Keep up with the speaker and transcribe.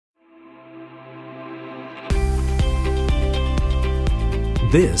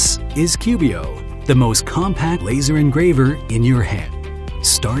This is Cubiio, the most compact laser engraver in your hand.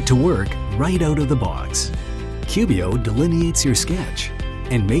 Start to work right out of the box. Cubiio delineates your sketch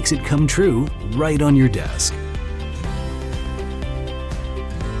and makes it come true right on your desk.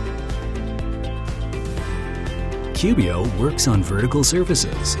 Cubiio works on vertical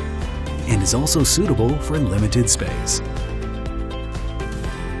surfaces and is also suitable for limited space.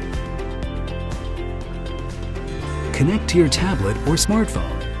 Connect to your tablet or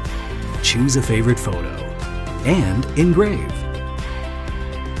smartphone, choose a favorite photo, and engrave.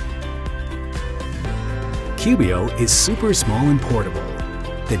 Cubiio is super small and portable,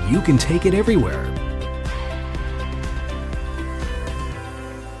 that you can take it everywhere.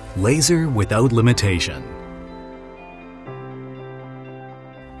 Laser without limitation.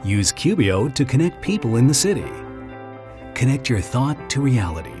 Use Cubiio to connect people in the city. Connect your thought to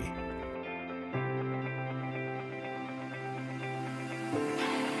reality.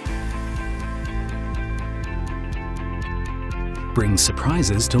 Bring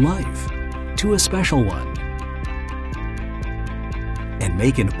surprises to life, to a special one. And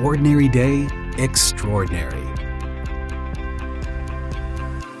make an ordinary day extraordinary.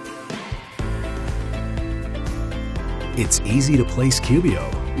 It's easy to place Cubiio,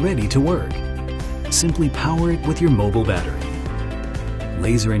 ready to work. Simply power it with your mobile battery.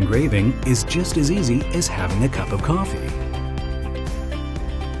 Laser engraving is just as easy as having a cup of coffee.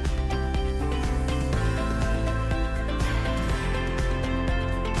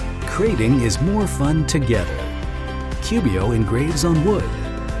 Creating is more fun together. Cubiio engraves on wood,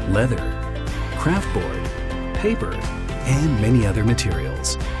 leather, craftboard, paper, and many other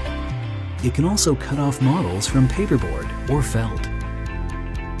materials. It can also cut off models from paperboard or felt.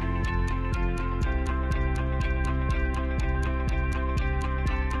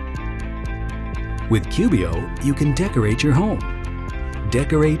 With Cubiio, you can decorate your home.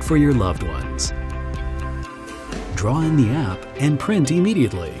 Decorate for your loved ones. Draw in the app and print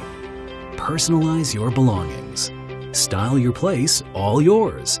immediately. Personalize your belongings. Style your place, all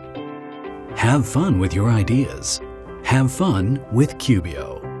yours. Have fun with your ideas. Have fun with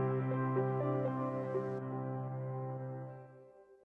Cubiio.